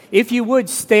If you would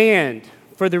stand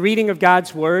for the reading of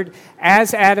God's Word,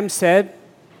 as Adam said,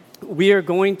 we are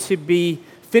going to be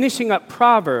finishing up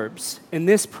Proverbs, and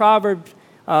this proverb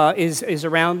is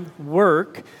around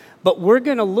work, but we're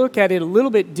going to look at it a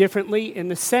little bit differently in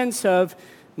the sense of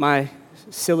my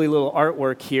silly little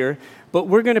artwork here, but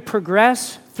we're going to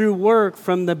progress through work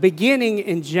from the beginning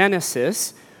in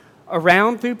Genesis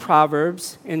around through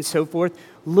Proverbs and so forth,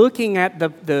 looking at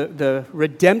the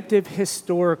redemptive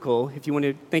historical, if you want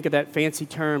to think of that fancy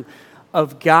term,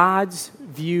 of God's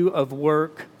view of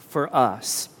work for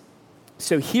us.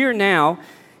 So here now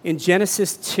in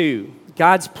Genesis 2,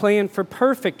 God's plan for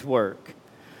perfect work.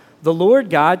 The Lord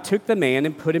God took the man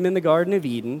and put him in the Garden of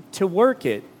Eden to work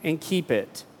it and keep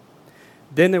it.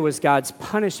 Then there was God's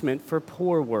punishment for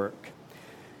poor work.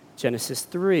 Genesis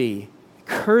 3,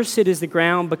 cursed is the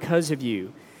ground because of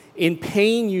you. In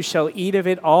pain you shall eat of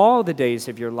it all the days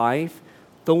of your life.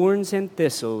 Thorns and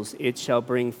thistles it shall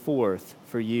bring forth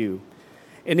for you.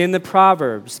 And in the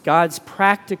Proverbs, God's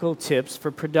practical tips for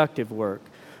productive work.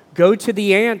 Go to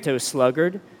the ant, O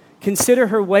sluggard. Consider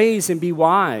her ways and be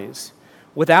wise.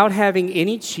 Without having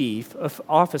any chief,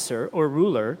 officer, or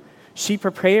ruler, she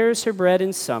prepares her bread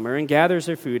in summer and gathers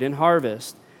her food in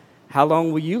harvest. How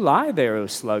long will you lie there, O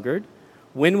sluggard?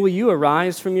 When will you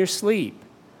arise from your sleep?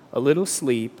 A little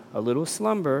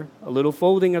slumber, a little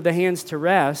folding of the hands to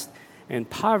rest, and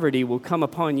poverty will come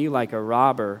upon you like a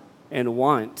robber, and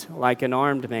want like an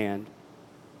armed man.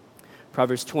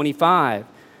 Proverbs 25,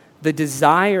 the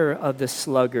desire of the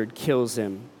sluggard kills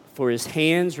him, for his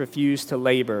hands refuse to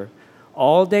labor.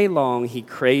 All day long he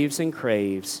craves and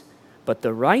craves, but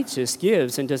the righteous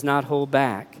gives and does not hold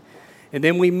back. And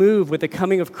then we move with the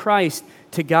coming of Christ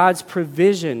to God's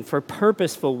provision for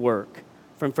purposeful work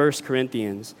from 1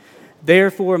 Corinthians.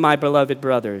 Therefore, my beloved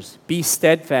brothers, be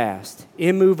steadfast,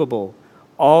 immovable,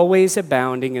 always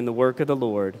abounding in the work of the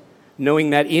Lord, knowing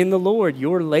that in the Lord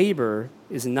your labor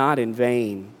is not in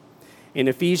vain. In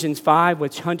Ephesians 5,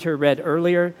 which Hunter read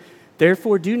earlier,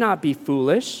 therefore do not be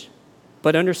foolish,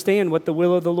 but understand what the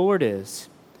will of the Lord is.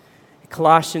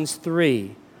 Colossians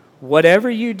 3, whatever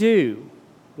you do,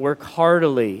 work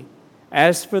heartily,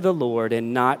 as for the Lord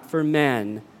and not for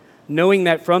men, knowing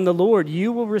that from the Lord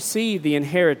you will receive the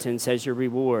inheritance as your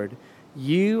reward.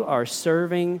 You are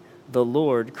serving the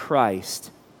Lord Christ.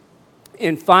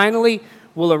 And finally,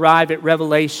 we'll arrive at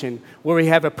Revelation, where we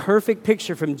have a perfect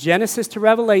picture from Genesis to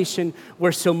Revelation,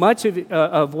 where so much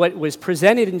of what was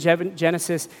presented in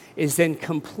Genesis is then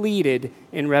completed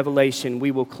in Revelation.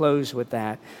 We will close with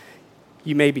that.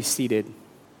 You may be seated.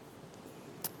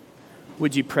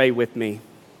 Would you pray with me?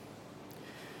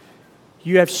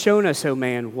 You have shown us, O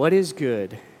man, what is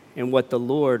good and what the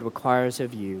Lord requires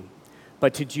of you,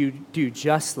 but to do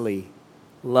justly,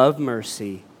 love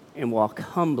mercy, and walk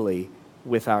humbly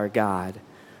with our God.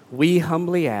 We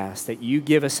humbly ask that you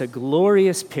give us a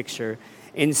glorious picture,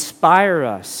 inspire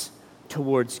us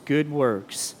towards good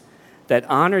works that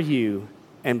honor you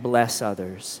and bless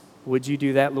others. Would you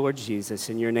do that, Lord Jesus?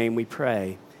 In your name we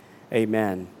pray.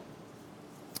 Amen.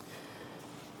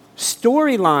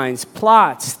 Storylines,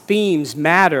 plots, themes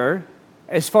matter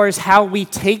as far as how we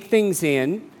take things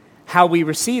in, how we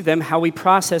receive them, how we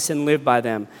process and live by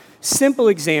them. Simple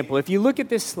example, if you look at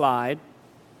this slide,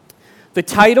 the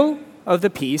title of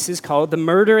the piece is called The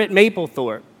Murder at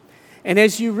Mapplethorpe. And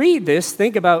as you read this,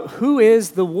 think about who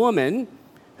is the woman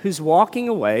who's walking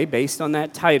away based on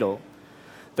that title.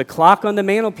 The clock on the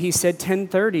mantelpiece said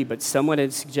 10:30, but someone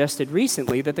had suggested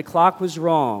recently that the clock was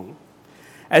wrong.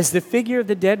 As the figure of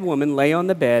the dead woman lay on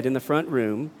the bed in the front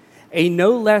room, a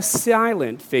no less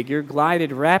silent figure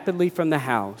glided rapidly from the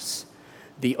house.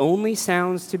 The only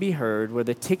sounds to be heard were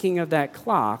the ticking of that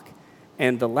clock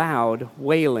and the loud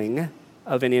wailing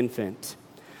of an infant.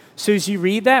 So as you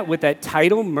read that with that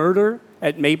title, Murder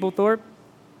at Mapplethorpe,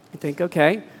 you think,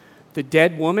 okay, the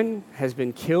dead woman has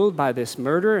been killed by this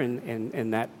murder,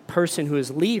 and that person who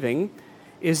is leaving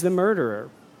is the murderer.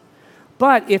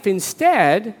 But if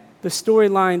instead the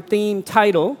storyline theme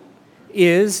title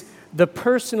is the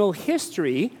personal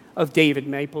history of David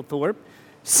Mapplethorpe,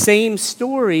 same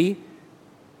story,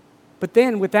 but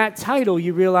then with that title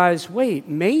you realize, wait,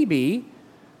 maybe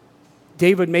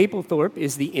David Mapplethorpe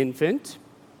is the infant,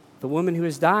 the woman who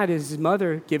has died is his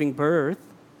mother giving birth,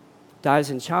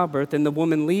 dies in childbirth, and the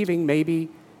woman leaving maybe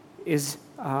is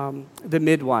the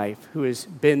midwife who has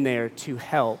been there to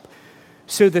help.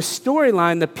 So the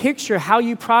storyline, the picture, how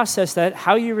you process that,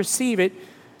 how you receive it,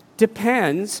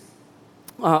 depends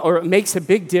or it makes a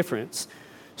big difference.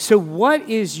 So what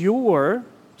is your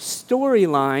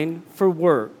storyline for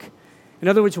work? In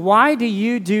other words, why do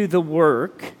you do the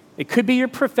work? It could be your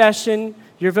profession,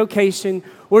 your vocation,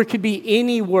 or it could be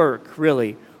any work,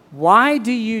 really. Why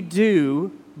do you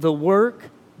do the work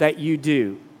that you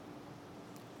do?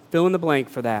 Fill in the blank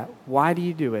for that. Why do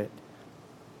you do it?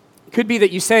 It could be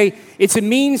that you say it's a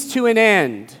means to an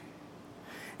end.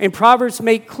 And Proverbs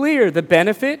make clear the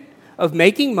benefit of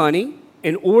making money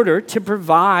in order to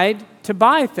provide to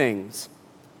buy things.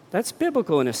 That's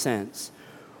biblical in a sense.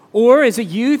 Or as a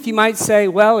youth, you might say,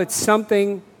 well, it's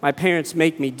something my parents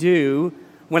make me do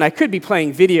when I could be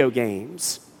playing video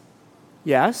games.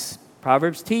 Yes,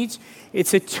 Proverbs teach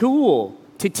it's a tool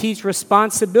to teach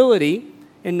responsibility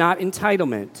and not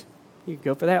entitlement. You can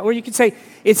go for that. Or you could say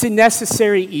it's a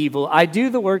necessary evil. I do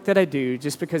the work that I do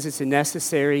just because it's a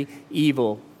necessary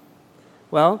evil.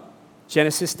 Well,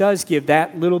 Genesis does give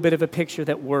that little bit of a picture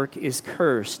that work is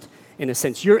cursed in a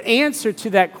sense. Your answer to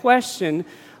that question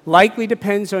likely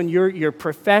depends on your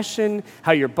profession,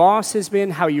 how your boss has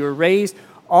been, how you were raised.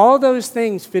 All those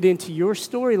things fit into your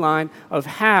storyline of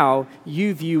how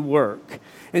you view work.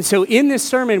 And so in this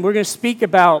sermon, we're going to speak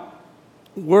about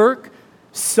work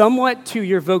somewhat to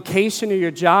your vocation or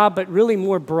your job, but really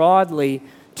more broadly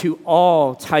to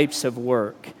all types of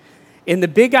work. And the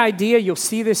big idea, you'll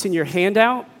see this in your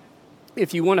handout,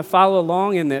 if you want to follow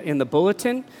along in the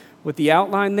bulletin with the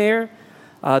outline there.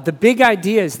 The big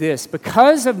idea is this: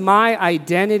 because of my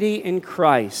identity in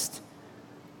Christ,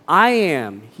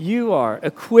 you are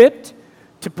equipped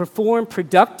to perform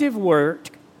productive work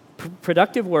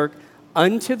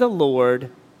unto the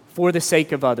Lord for the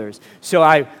sake of others. So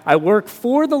I work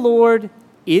for the Lord.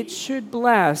 It should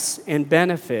bless and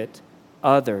benefit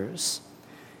others.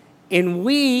 And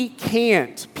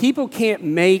people can't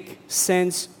make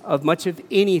sense of much of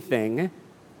anything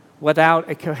without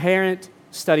a coherent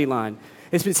study line.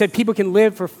 It's been said people can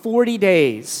live for 40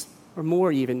 days or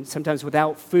more even, sometimes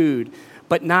without food,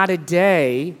 but not a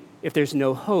day if there's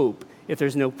no hope, if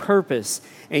there's no purpose.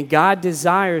 And God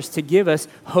desires to give us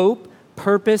hope,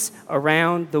 purpose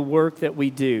around the work that we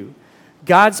do.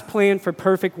 God's plan for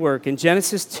perfect work in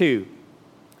Genesis 2.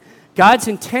 God's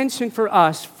intention for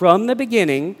us from the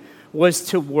beginning was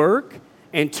to work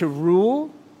and to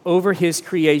rule over his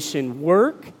creation.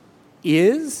 Work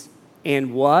is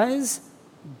and was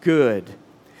good.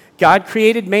 God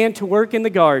created man to work in the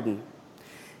garden.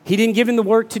 He didn't give him the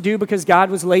work to do because God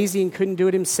was lazy and couldn't do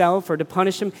it himself or to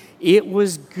punish him. It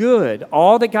was good.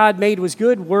 All that God made was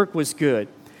good. Work was good.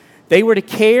 They were to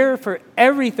care for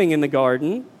everything in the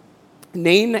garden,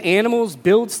 name the animals,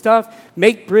 build stuff,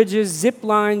 make bridges, zip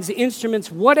lines, instruments,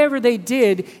 whatever they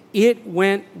did, it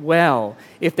went well.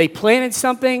 If they planted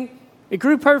something, it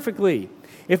grew perfectly.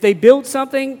 If they built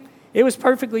something, it was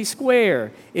perfectly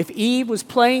square. If Eve was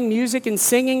playing music and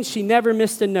singing, she never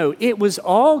missed a note. It was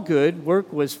all good.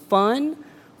 Work was fun,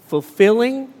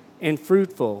 fulfilling, and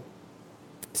fruitful.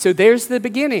 So there's the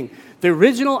beginning. The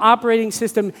original operating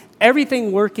system,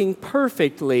 everything working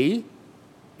perfectly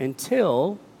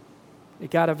until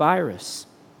it got a virus.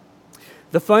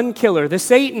 The fun killer, the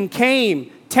Satan,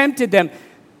 came, tempted them.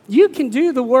 You can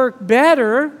do the work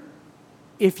better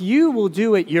if you will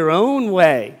do it your own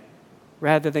way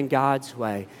rather than God's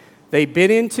way. They bit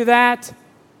into that,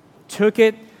 took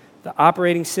it. The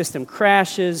operating system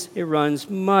crashes. It runs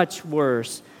much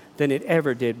worse than it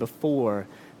ever did before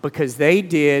because they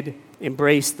did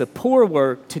embrace the poor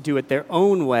work to do it their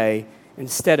own way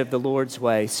instead of the Lord's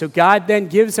way. So God then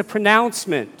gives a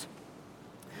pronouncement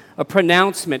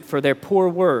for their poor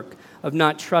work of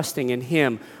not trusting in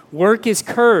him. Work is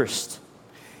cursed.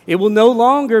 It will no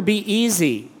longer be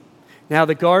easy. Now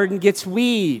the garden gets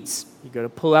weeds. You go to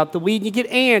pull out the weed and you get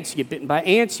ants. You get bitten by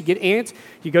ants, you get ants.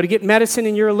 You go to get medicine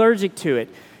and you're allergic to it.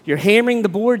 You're hammering the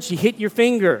boards, you hit your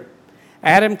finger.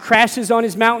 Adam crashes on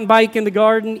his mountain bike in the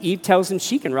garden. Eve tells him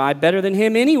she can ride better than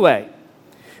him anyway.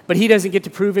 But he doesn't get to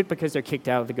prove it because they're kicked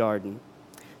out of the garden.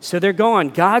 So they're gone.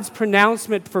 God's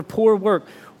pronouncement for poor work.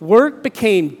 Work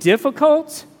became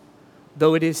difficult,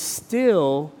 though it is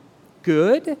still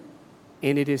good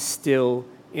and it is still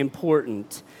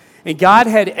important. And God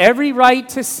had every right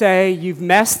to say, you've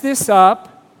messed this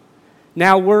up.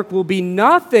 Now work will be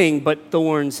nothing but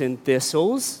thorns and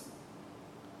thistles.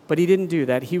 But he didn't do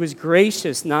that. He was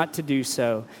gracious not to do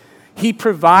so. He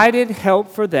provided help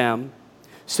for them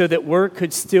so that work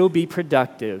could still be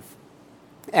productive,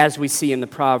 as we see in the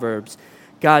Proverbs.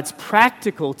 God's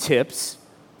practical tips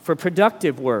for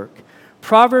productive work.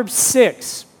 Proverbs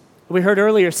 6, we heard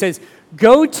earlier, says,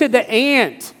 go to the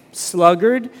ant,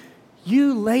 sluggard,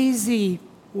 you lazy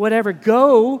whatever.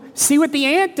 Go see what the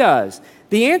ant does.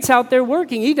 The ant's out there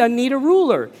working. He doesn't need a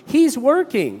ruler. He's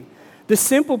working. The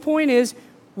simple point is,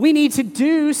 we need to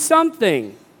do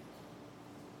something.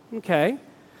 Okay?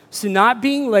 So not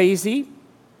being lazy,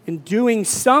 and doing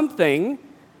something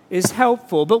is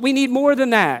helpful, but we need more than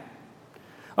that.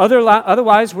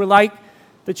 Otherwise, we're like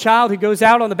the child who goes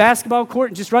out on the basketball court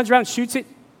and just runs around and shoots it,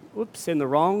 in the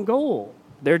wrong goal.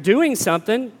 They're doing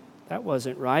something, that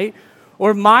wasn't right.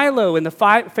 Or Milo in the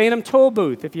Phantom Toll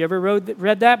Booth, if you ever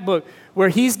read that book, where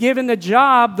he's given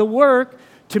the work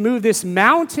to move this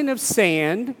mountain of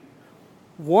sand,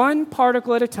 one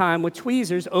particle at a time with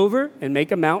tweezers over and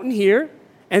make a mountain here,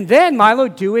 and then Milo,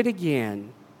 do it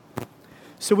again.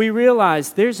 So we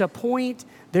realize there's a point,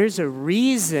 there's a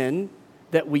reason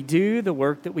that we do the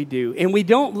work that we do. And we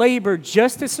don't labor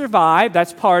just to survive,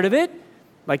 that's part of it,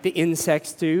 like the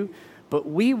insects do, but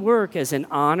we work as an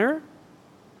honor,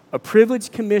 a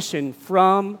privileged commission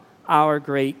from our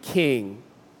great King.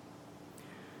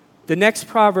 The next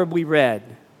proverb we read,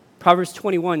 Proverbs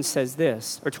 21 says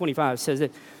this, or 25 says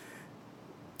that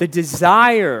the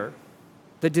desire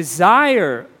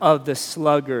of the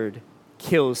sluggard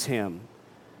kills him.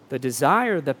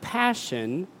 The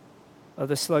passion of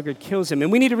the sluggard kills him.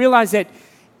 And we need to realize that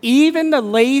even the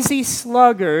lazy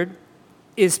sluggard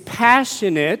is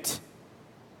passionate,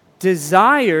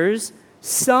 desires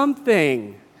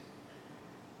something.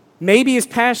 Maybe his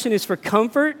passion is for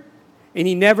comfort, and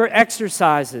he never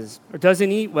exercises or doesn't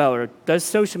eat well or does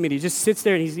social media. He just sits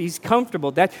there and he's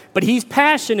comfortable. But he's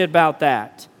passionate about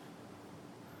that.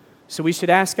 So we should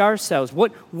ask ourselves,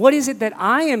 what is it that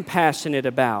I am passionate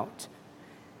about?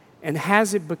 And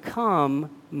has it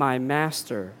become my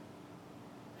master?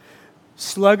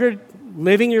 Sluggard,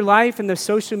 living your life in the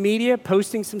social media,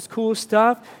 posting some cool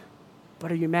stuff,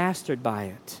 but are you mastered by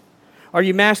it? Are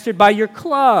you mastered by your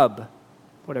club,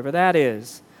 whatever that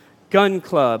is? Gun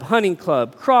club, hunting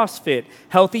club, CrossFit,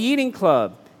 healthy eating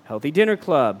club, healthy dinner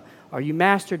club. Are you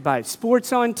mastered by it?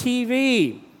 Sports on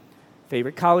TV,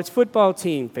 favorite college football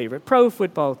team, favorite pro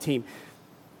football team.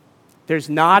 There's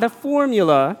not a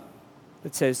formula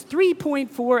that says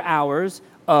 3.4 hours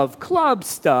of club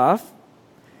stuff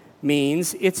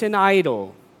means it's an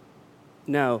idol.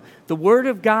 No, the Word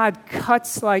of God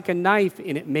cuts like a knife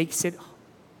and it makes it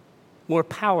more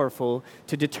powerful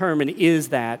to determine, is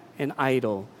that an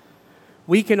idol?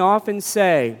 We can often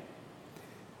say,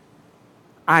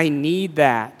 I need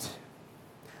that.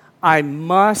 I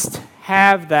must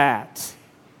have that.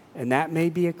 And that may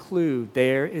be a clue.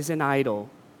 There is an idol.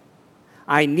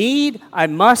 I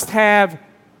must have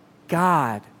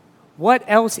God. What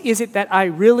else is it that I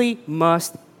really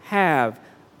must have?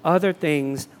 Other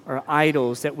things are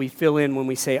idols that we fill in when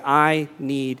we say, I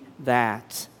need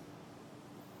that.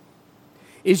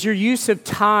 Is your use of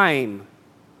time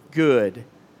good?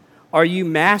 Are you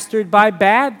mastered by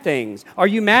bad things? Are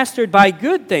you mastered by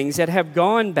good things that have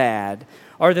gone bad?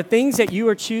 Are the things that you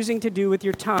are choosing to do with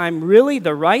your time really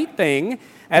the right thing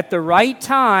at the right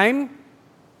time?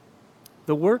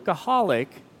 The workaholic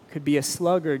could be a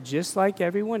sluggard just like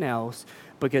everyone else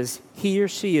because he or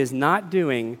she is not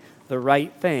doing the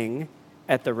right thing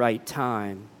at the right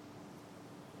time.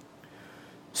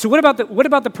 So what about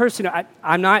the person?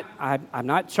 I'm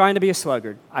not trying to be a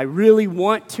sluggard. I really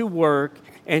want to work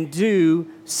and do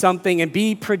something and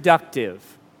be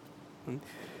productive.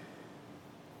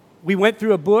 We went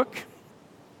through a book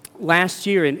last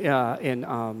year in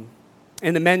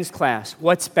the men's class,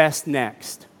 What's Best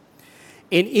Next?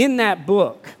 And in that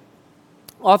book,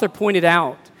 author pointed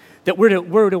out that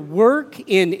we're to work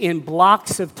in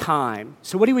blocks of time.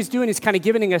 So what he was doing is kind of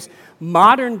giving us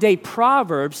modern day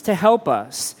proverbs to help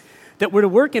us. That we're to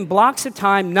work in blocks of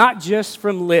time, not just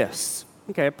from lists.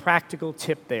 Okay, a practical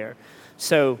tip there.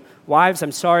 So wives,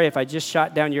 I'm sorry if I just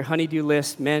shot down your honey-do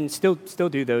list. Men, still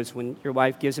do those when your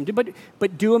wife gives them to,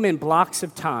 but do them in blocks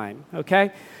of time,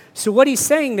 okay? So what he's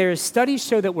saying there is studies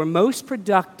show that we're most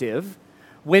productive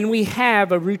when we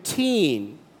have a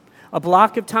routine, a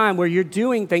block of time where you're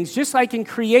doing things. Just like in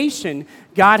creation,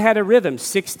 God had a rhythm,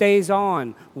 6 days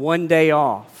on, 1 day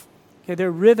off. Okay, there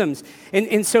are rhythms.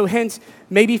 And so hence,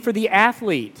 maybe for the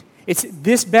athlete, it's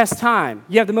this best time.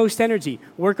 You have the most energy.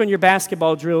 Work on your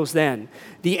basketball drills then.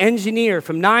 The engineer,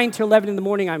 from 9 to 11 in the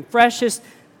morning, I'm freshest.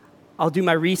 I'll do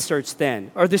my research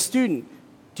then. Or the student,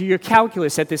 do your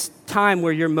calculus at this time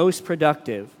where you're most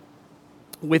productive.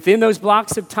 Within those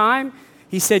blocks of time,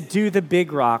 he said, do the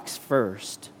big rocks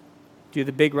first. Do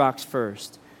the big rocks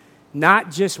first.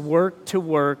 Not just work to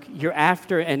work. You're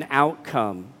after an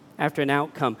outcome.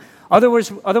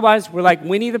 Otherwise, we're like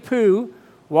Winnie the Pooh,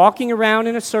 walking around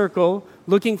in a circle,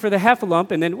 looking for the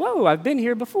heffalump, and then, whoa, I've been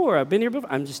here before.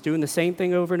 I'm just doing the same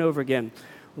thing over and over again.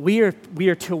 We are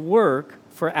to work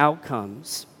for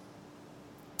outcomes.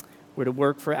 We're to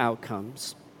work for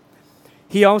outcomes.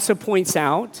 He also points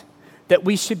out that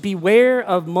we should beware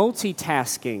of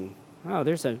multitasking. Oh,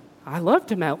 there's I love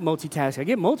to multitask. I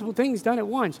get multiple things done at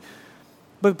once.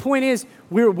 But the point is,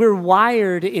 we're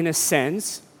wired in a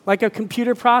sense like a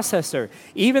computer processor.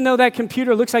 Even though that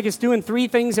computer looks like it's doing 3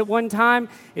 things at one time,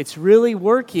 it's really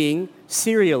working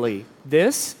serially.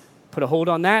 This, put a hold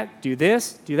on that, do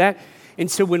this, do that.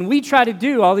 And so when we try to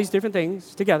do all these different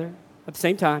things together at the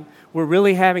same time, we're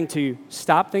really having to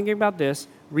stop thinking about this,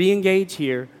 re-engage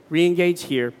here,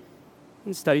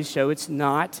 and studies show it's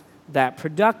not that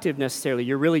productive necessarily.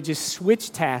 You're really just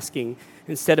switch tasking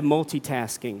instead of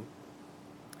multitasking.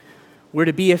 We're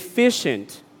to be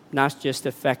efficient, not just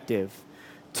effective,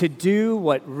 to do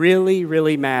what really,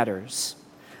 really matters.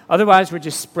 Otherwise, we're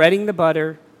just spreading the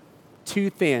butter too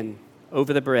thin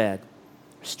over the bread,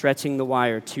 stretching the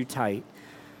wire too tight.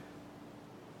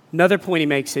 Another point he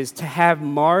makes is to have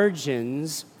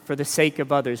margins for the sake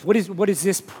of others. What does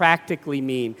this practically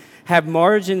mean? Have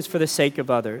margins for the sake of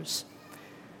others.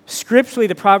 Scripturally,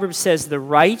 the proverb says, the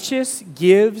righteous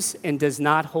gives and does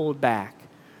not hold back.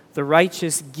 The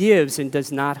righteous gives and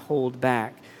does not hold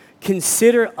back.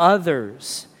 Consider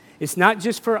others. It's not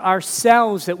just for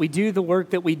ourselves that we do the work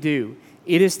that we do.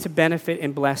 It is to benefit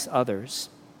and bless others.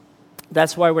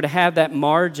 That's why we're to have that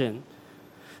margin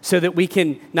so that we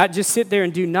can not just sit there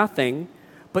and do nothing,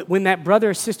 but when that brother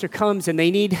or sister comes and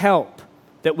they need help,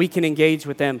 that we can engage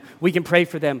with them, we can pray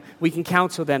for them, we can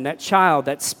counsel them, that child,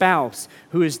 that spouse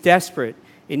who is desperate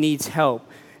and needs help.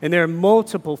 And there are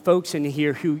multiple folks in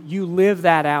here who you live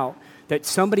that out, that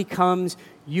somebody comes,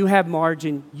 you have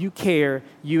margin, you care,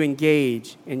 you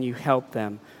engage, and you help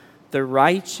them. The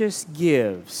righteous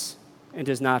gives and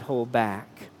does not hold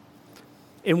back.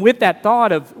 And with that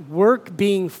thought of work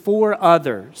being for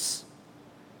others,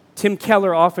 Tim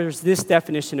Keller offers this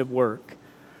definition of work: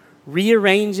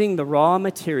 rearranging the raw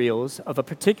materials of a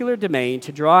particular domain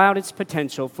to draw out its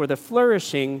potential for the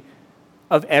flourishing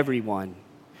of everyone.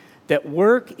 That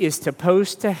work is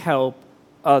supposed to help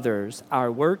others.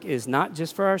 Our work is not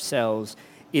just for ourselves,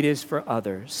 it is for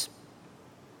others.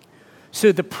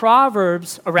 So the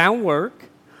Proverbs around work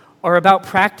are about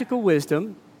practical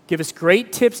wisdom, give us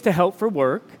great tips to help for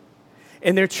work,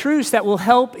 and they're truths that will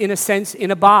help, in a sense, in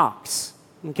a box.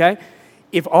 Okay?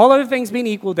 If all other things being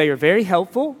equal, they are very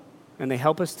helpful, and they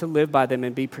help us to live by them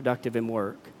and be productive in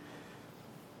work.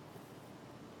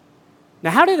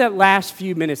 Now, how did that last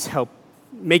few minutes help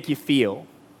make you feel?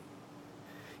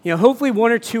 You know, hopefully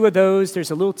 1 or 2 of those, there's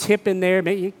a little tip in there.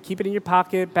 Maybe you keep it in your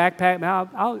pocket, backpack.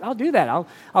 I'll do that.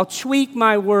 I'll tweak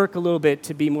my work a little bit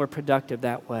to be more productive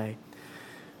that way.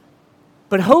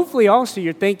 But hopefully also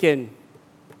you're thinking,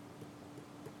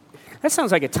 that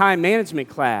sounds like a time management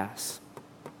class.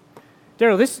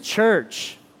 Daryl, this is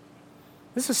church.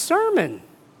 This is a sermon.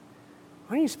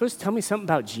 Aren't you supposed to tell me something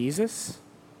about Jesus?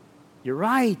 You're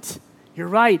right. You're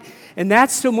right. And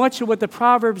that's so much of what the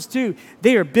Proverbs do.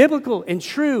 They are biblical and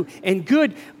true and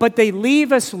good, but they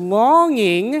leave us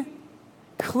longing,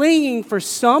 clinging for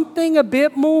something a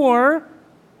bit more,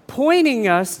 pointing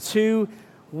us to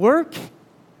work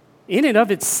in and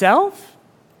of itself.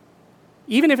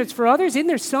 Even if it's for others, isn't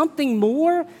there something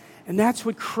more? And that's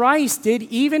what Christ did,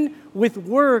 even with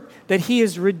work, that he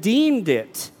has redeemed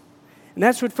it. And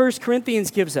that's what 1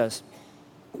 Corinthians gives us,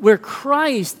 where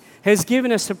Christ has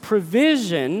given us a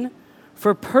provision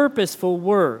for purposeful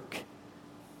work,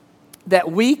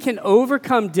 that we can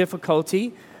overcome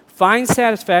difficulty, find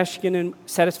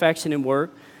satisfaction in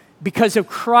work because of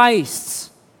Christ's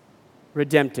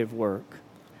redemptive work.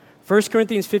 1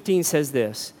 Corinthians 15 says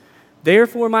this: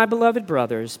 "Therefore, my beloved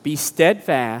brothers, be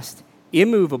steadfast,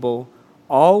 immovable,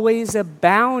 always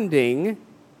abounding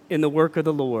in the work of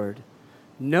the Lord,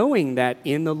 knowing that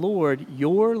in the Lord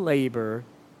your labor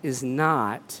is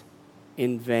not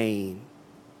in vain."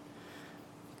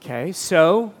 Okay,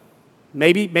 so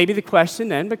maybe the question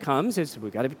then becomes,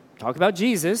 we've got to talk about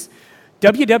Jesus.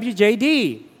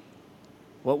 WWJD,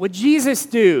 what would Jesus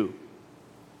do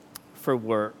for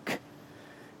work?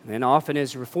 And then often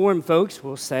as Reformed folks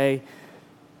will say,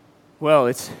 well,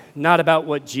 it's not about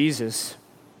what Jesus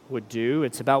would do,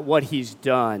 it's about what he's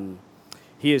done.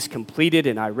 He is completed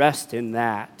and I rest in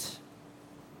that.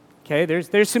 Okay,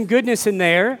 there's some goodness in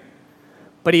there,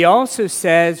 but he also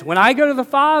says, when I go to the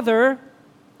Father,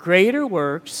 greater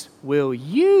works will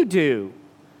you do.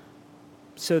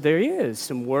 So there is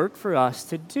some work for us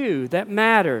to do that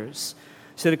matters.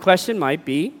 So the question might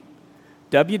be,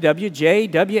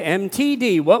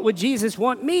 WWJWMTD, what would Jesus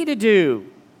want me to do?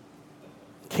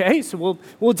 Okay, so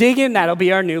we'll dig in. That'll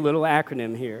be our new little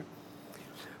acronym here.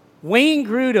 Wayne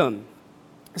Grudem,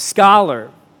 a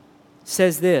scholar,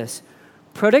 says this: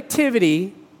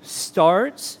 productivity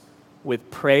starts with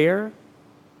prayer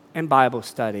and Bible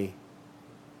study.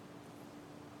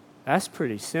 That's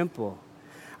pretty simple.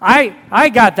 I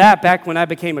got that back when I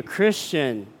became a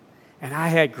Christian, and I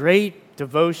had great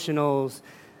devotionals.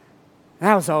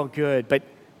 That was all good.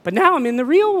 But now I'm in the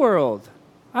real world.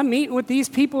 I'm meeting with these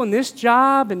people in this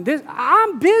job, and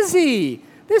I'm busy.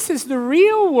 This is the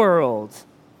real world.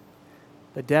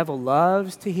 The devil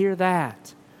loves to hear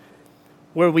that,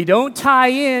 where we don't tie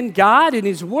in God and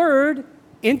His Word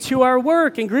into our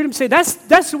work. And Grudem say,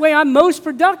 that's the way I'm most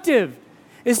productive,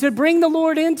 is to bring the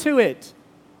Lord into it.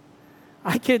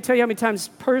 I can't tell you how many times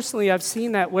personally I've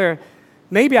seen that, where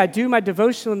maybe I do my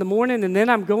devotional in the morning and then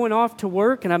I'm going off to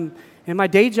work and I'm in my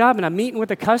day job and I'm meeting with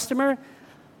a customer.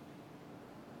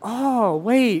 Oh,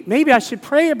 wait, maybe I should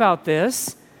pray about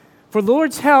this for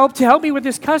Lord's help to help me with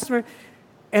this customer.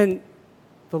 And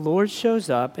the Lord shows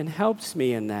up and helps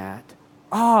me in that.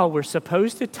 Oh, we're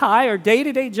supposed to tie our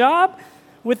day-to-day job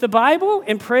with the Bible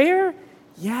and prayer?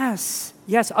 Yes.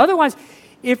 Otherwise,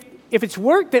 if it's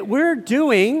work that we're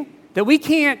doing that we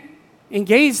can't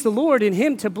engage the Lord in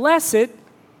Him to bless it,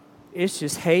 it's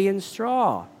just hay and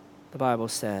straw, the Bible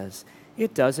says.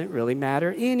 It doesn't really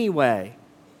matter anyway.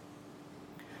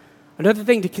 Another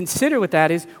thing to consider with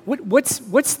that is,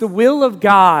 what's the will of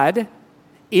God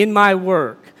in my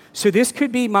work? So this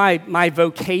could be my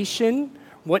vocation.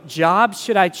 What job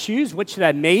should I choose? What should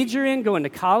I major in going to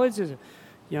college as a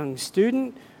young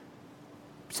student?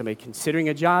 Somebody considering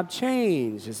a job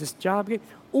change. Is this job good?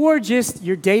 Or just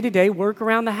your day-to-day work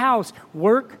around the house.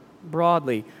 Work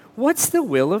broadly. What's the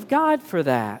will of God for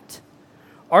that?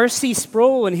 R.C.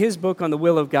 Sproul, in his book on the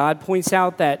will of God, points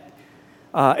out that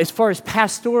as far as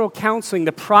pastoral counseling,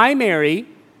 the primary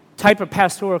type of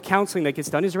pastoral counseling that gets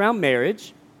done is around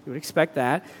marriage. You would expect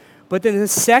that. But then the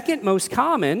second most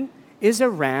common is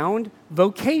around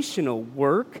vocational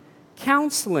work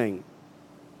counseling.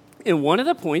 And one of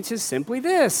the points is simply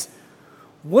this: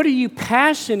 what are you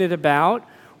passionate about?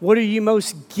 What are you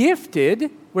most gifted?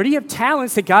 Where do you have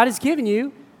talents that God has given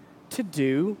you to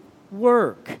do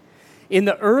work? In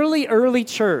the early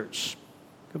church,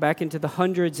 go back into the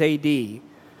hundreds AD,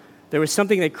 there was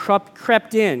something that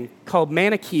crept in called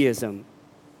Manichaeism.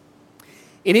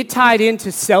 And it tied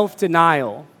into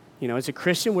self-denial. You know, as a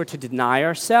Christian, we're to deny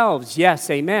ourselves. Yes,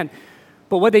 amen.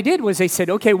 But what they did was they said,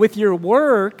 okay, with your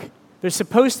work, there's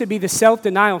supposed to be the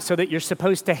self-denial so that you're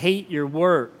supposed to hate your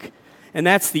work. And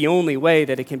that's the only way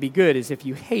that it can be good, is if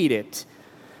you hate it.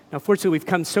 Now, fortunately, we've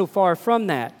come so far from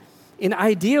that. And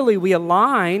ideally, we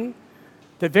align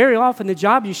that very often the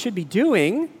job you should be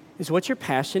doing is what you're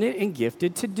passionate and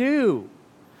gifted to do.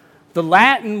 The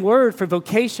Latin word for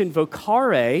vocation,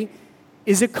 vocare,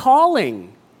 is a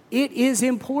calling. It is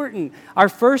important. Our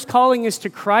first calling is to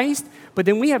Christ, but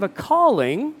then we have a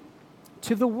calling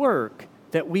to the work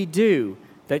that we do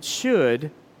that should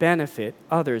benefit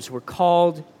others. We're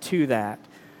called to that.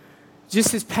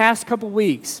 Just this past couple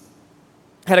weeks,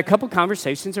 had a couple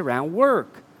conversations around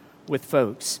work with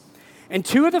folks. And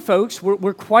two of the folks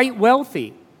were quite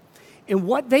wealthy. And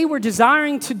what they were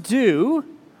desiring to do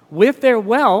with their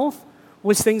wealth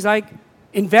was things like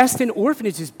invest in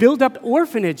orphanages, build up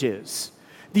orphanages.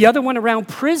 The other one around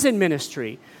prison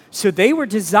ministry. So they were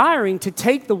desiring to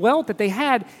take the wealth that they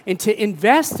had and to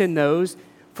invest in those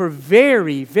for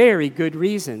very, very good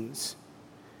reasons.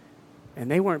 And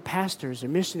they weren't pastors or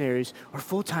missionaries or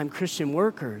full-time Christian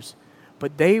workers,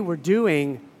 but they were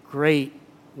doing great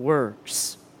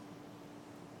works.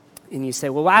 And you say,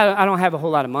 well, I don't have a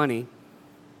whole lot of money,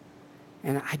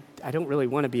 and I don't really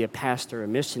want to be a pastor or a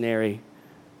missionary.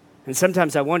 And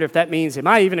sometimes I wonder if that means, am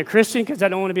I even a Christian because I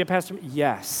don't want to be a pastor?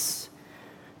 Yes.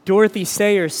 Dorothy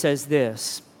Sayers says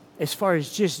this, as far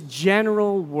as just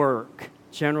general work,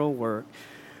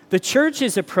 the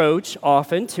church's approach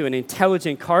often to an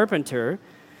intelligent carpenter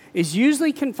is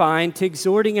usually confined to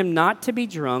exhorting him not to be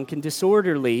drunk and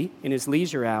disorderly in his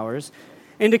leisure hours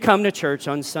and to come to church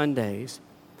on Sundays.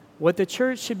 What the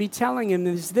church should be telling him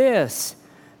is this,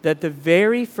 that the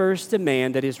very first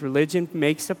demand that his religion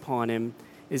makes upon him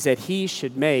is that he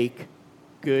should make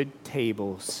good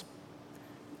tables.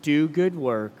 Do good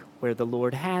work where the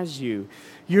Lord has you.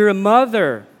 You're a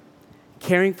mother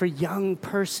caring for young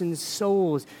persons'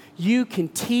 souls. You can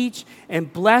teach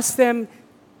and bless them.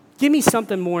 Give me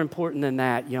something more important than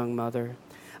that, young mother.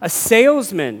 A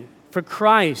salesman for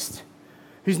Christ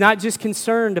who's not just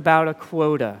concerned about a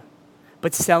quota,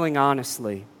 but selling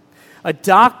honestly. A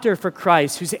doctor for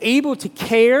Christ who's able to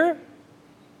care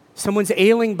someone's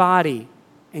ailing body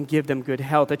and give them good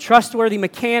health. A trustworthy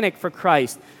mechanic for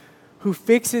Christ who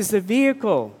fixes the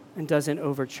vehicle and doesn't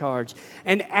overcharge.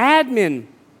 An admin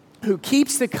who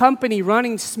keeps the company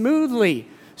running smoothly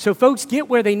so folks get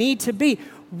where they need to be.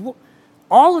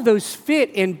 all of those fit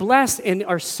and bless and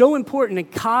are so important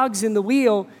and cogs in the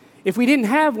wheel. If we didn't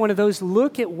have one of those,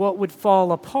 look at what would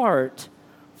fall apart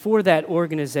for that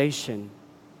organization.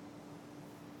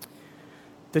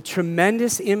 The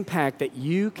tremendous impact that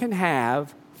you can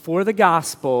have for the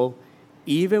gospel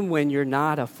even when you're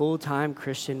not a full-time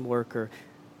Christian worker.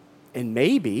 And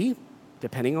maybe,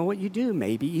 depending on what you do,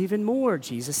 maybe even more.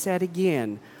 Jesus said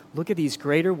again, look at these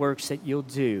greater works that you'll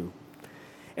do.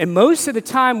 And most of the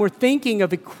time, we're thinking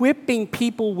of equipping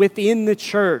people within the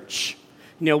church.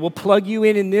 We'll plug you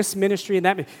in this ministry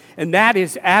and that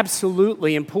is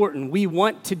absolutely important. We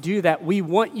want to do that. We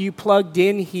want you plugged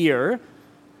in here,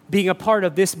 being a part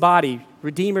of this body.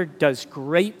 Redeemer does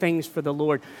great things for the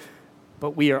Lord,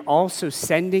 but we are also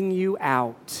sending you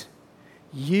out.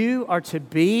 You are to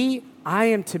be, I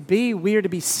am to be, we are to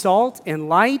be salt and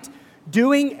light,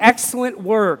 doing excellent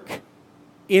work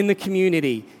in the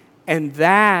community. And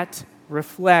that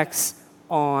reflects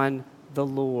on the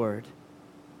Lord.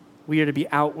 We are to be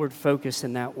outward focused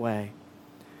in that way.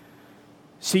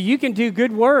 So you can do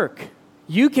good work.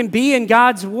 You can be in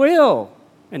God's will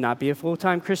and not be a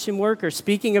full-time Christian worker.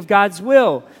 Speaking of God's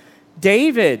will,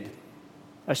 David,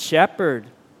 a shepherd,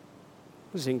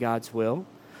 was in God's will.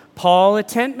 Paul, a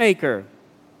tent maker,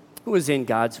 was in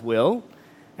God's will.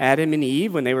 Adam and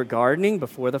Eve, when they were gardening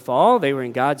before the fall, they were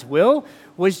in God's will.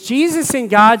 Was Jesus in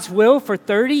God's will for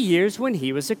 30 years when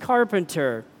he was a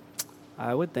carpenter?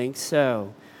 I would think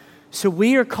so. So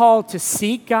we are called to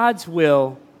seek God's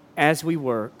will as we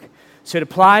work. So it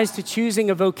applies to choosing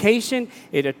a vocation.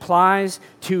 It applies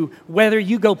to whether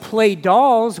you go play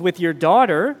dolls with your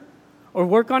daughter or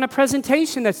work on a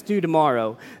presentation that's due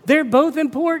tomorrow. They're both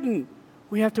important.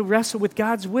 We have to wrestle with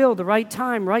God's will, the right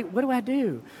time, right? What do I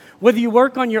do? Whether you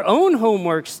work on your own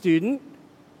homework, student,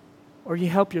 or you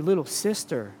help your little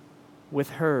sister with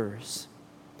hers.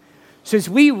 So as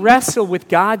we wrestle with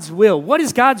God's will, what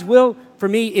is God's will for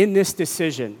me in this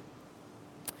decision?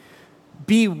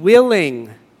 Be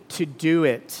willing to do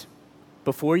it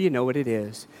before you know what it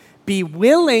is. Be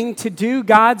willing to do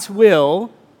God's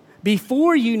will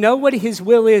before you know what his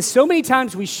will is. So many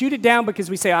times we shoot it down because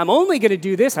we say, I'm only going to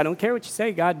do this. I don't care what you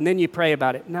say, God, and then you pray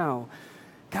about it. No.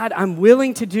 God, I'm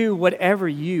willing to do whatever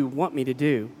you want me to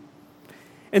do.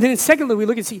 And then secondly, we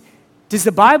look and see, does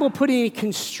the Bible put any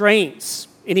constraints,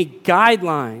 any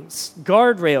guidelines,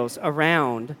 guardrails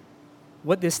around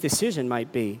what this decision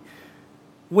might be?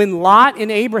 When Lot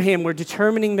and Abraham were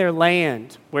determining their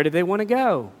land, where did they want to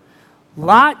go?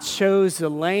 Lot chose the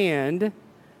land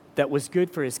that was good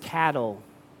for his cattle,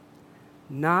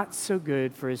 not so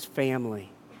good for his family.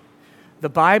 The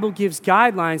Bible gives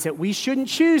guidelines that we shouldn't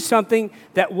choose something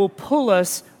that will pull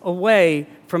us away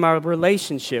from our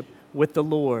relationship with the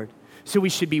Lord. So we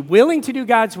should be willing to do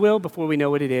God's will before we know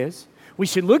what it is. We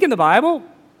should look in the Bible,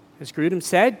 as Grudem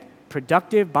said,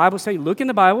 productive Bible study, look in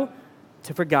the Bible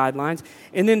for guidelines.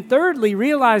 And then thirdly,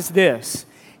 realize this.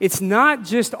 It's not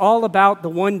just all about the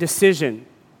one decision.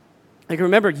 I can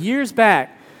remember years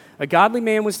back, a godly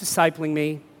man was discipling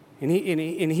me,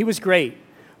 and he was great.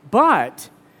 But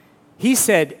he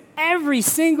said, every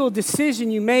single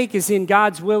decision you make is in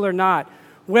God's will or not.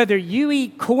 Whether you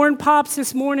eat corn pops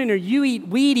this morning or you eat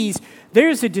Wheaties,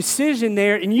 there's a decision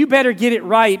there, and you better get it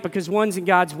right because one's in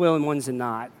God's will and one's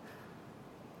not.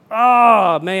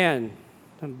 Oh, man,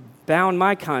 I'm bound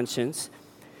my conscience.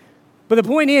 But the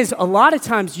point is, a lot of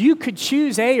times you could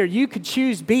choose A or you could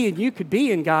choose B, and you could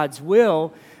be in God's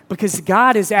will because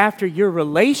God is after your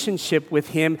relationship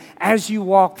with him as you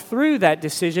walk through that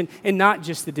decision and not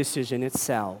just the decision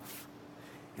itself.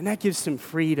 And that gives some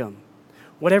freedom.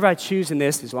 Whatever I choose in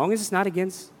this, as long as it's not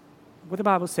against what the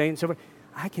Bible's saying, so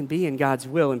I can be in God's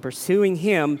will and pursuing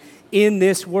him in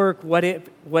this work, what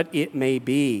it may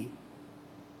be.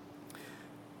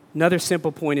 Another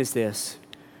simple point is this.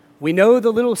 We know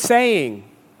the little saying.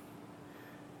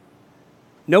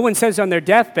 No one says on their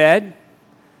deathbed,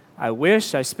 I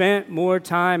wish I spent more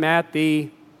time at the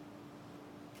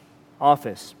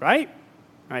office, right?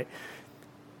 Right.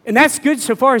 And that's good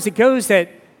so far as it goes that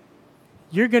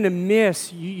you're going to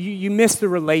miss, you miss the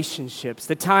relationships,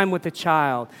 the time with the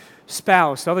child,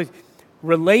 spouse, all these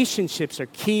relationships are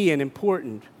key and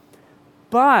important.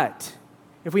 But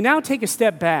if we now take a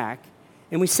step back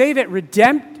and we say that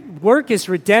work is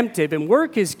redemptive and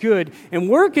work is good and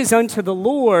work is unto the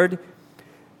Lord,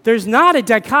 there's not a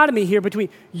dichotomy here between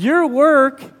your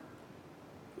work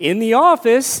in the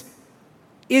office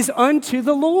is unto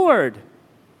the Lord.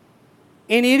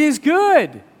 And it is good.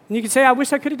 And you can say, I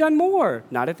wish I could have done more.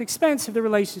 Not at the expense of the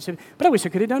relationship, but I wish I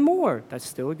could have done more. That's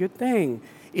still a good thing.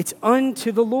 It's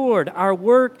unto the Lord. Our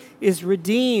work is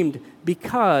redeemed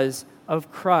because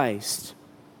of Christ.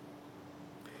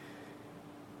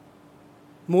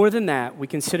 More than that, we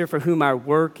consider for whom our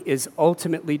work is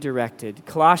ultimately directed.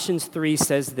 Colossians 3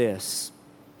 says this,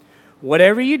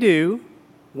 whatever you do,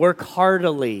 work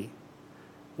heartily,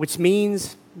 which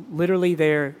means literally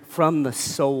there from the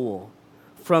soul,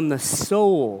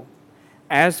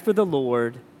 as for the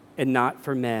Lord and not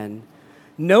for men,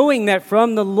 knowing that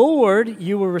from the Lord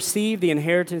you will receive the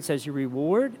inheritance as your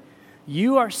reward.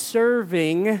 You are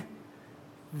serving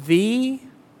the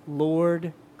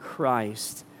Lord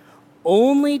Christ.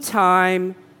 Only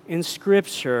time in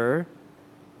Scripture,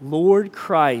 Lord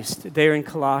Christ, there in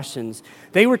Colossians.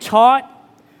 They were taught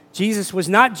Jesus was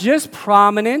not just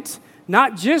prominent,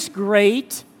 not just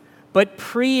great, but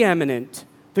preeminent,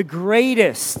 the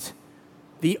greatest,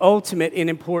 the ultimate in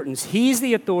importance. He's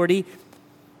the authority.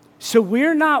 So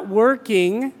we're not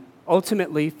working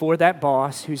ultimately for that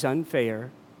boss who's unfair.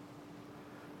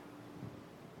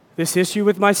 This issue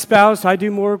with my spouse, I do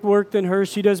more work than her,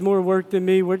 she does more work than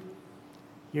me.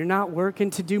 You're not working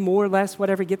to do more or less,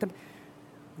 whatever, get them.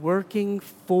 Working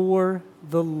for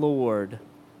the Lord,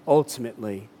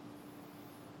 ultimately.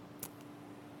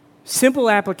 Simple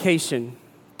application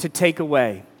to take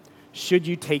away. Should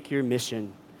you take your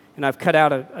mission? And I've cut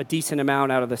out a decent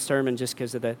amount out of the sermon just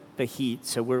because of the heat,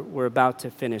 so we're about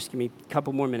to finish. Give me a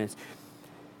couple more minutes.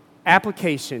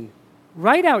 Application.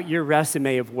 Write out your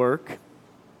resume of work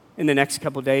in the next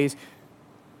couple days.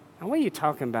 Now, what are you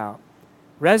talking about?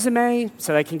 Resume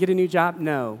so that I can get a new job?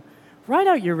 No. Write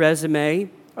out your resume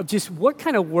of just what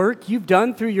kind of work you've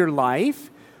done through your life.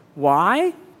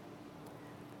 Why?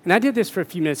 And I did this for a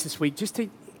few minutes this week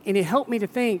and it helped me to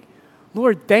think,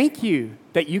 Lord, thank you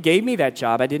that you gave me that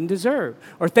job I didn't deserve.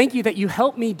 Or thank you that you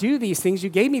helped me do these things.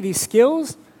 You gave me these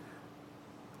skills.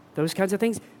 Those kinds of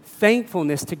things.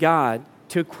 Thankfulness to God,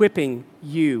 to equipping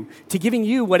you, to giving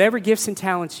you whatever gifts and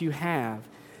talents you have.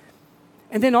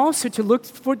 And then also to look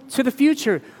to the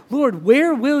future. Lord,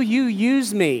 where will you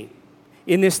use me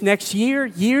in this next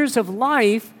years of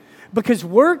life? Because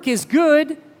work is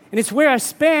good, and it's where I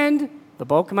spend the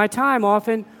bulk of my time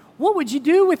often. What would you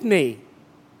do with me?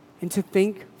 And to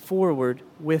think forward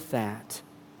with that.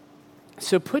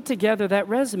 So put together that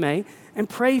resume and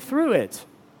pray through it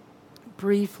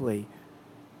briefly.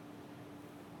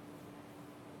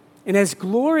 And as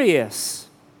glorious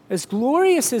as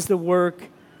the work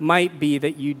might be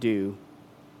that you do,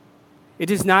 it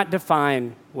does not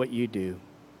define what you do,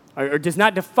 or does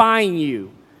not define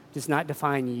you. Does not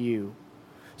define you.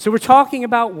 So we're talking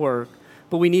about work,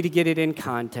 but we need to get it in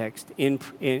context, in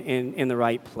the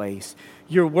right place.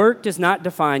 Your work does not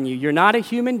define you. You're not a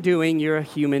human doing, you're a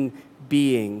human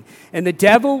being. And the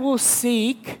devil will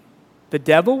seek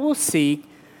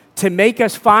to make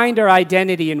us find our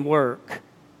identity in work.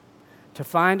 To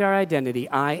find our identity,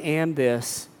 I am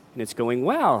this, and it's going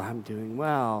well, I'm doing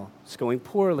well. It's going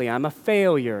poorly, I'm a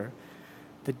failure.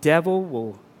 The devil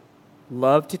will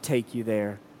love to take you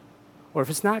there. Or if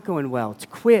it's not going well, to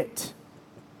quit.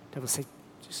 The devil will say,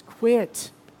 just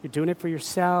quit. You're doing it for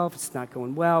yourself, it's not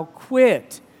going well,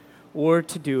 quit. Or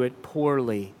to do it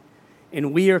poorly.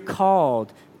 And we are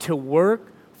called to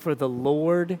work for the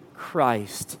Lord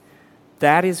Christ.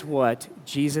 That is what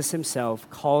Jesus himself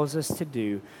calls us to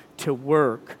do, to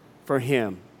work for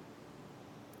him.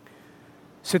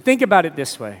 So think about it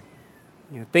this way.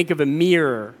 Think of a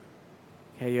mirror.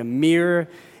 Okay, a mirror,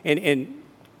 and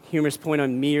humorous point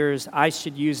on mirrors. I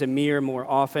should use a mirror more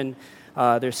often.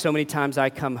 There's so many times I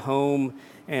come home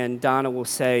and Donna will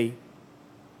say,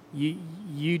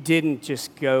 you didn't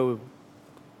just go,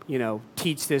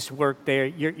 teach this work there.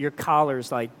 Your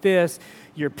collar's like this.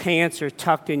 Your pants are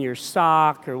tucked in your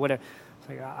sock or whatever. It's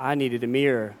like, I needed a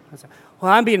mirror. I was like,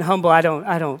 well, I'm being humble. I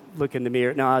don't look in the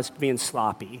mirror. No, I was being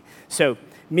sloppy. So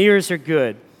mirrors are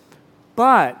good.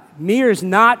 But mirrors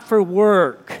not for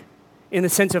work in the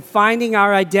sense of finding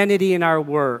our identity in our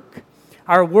work.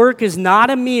 Our work is not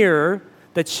a mirror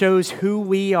that shows who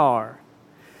we are.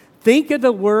 Think of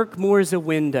the work more as a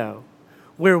window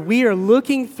where we are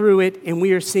looking through it and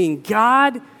we are seeing,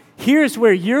 God, here's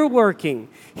where you're working.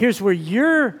 Here's where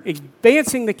you're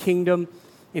advancing the kingdom.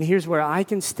 And here's where I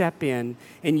can step in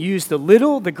and use the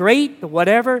little, the great, the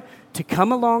whatever, to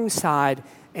come alongside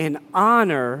and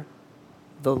honor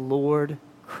the Lord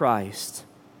Christ.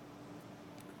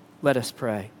 Let us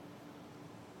pray.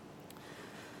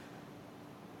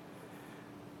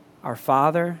 Our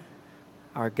Father,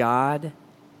 our God,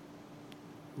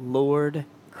 Lord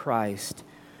Christ,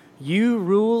 you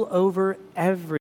rule over everything.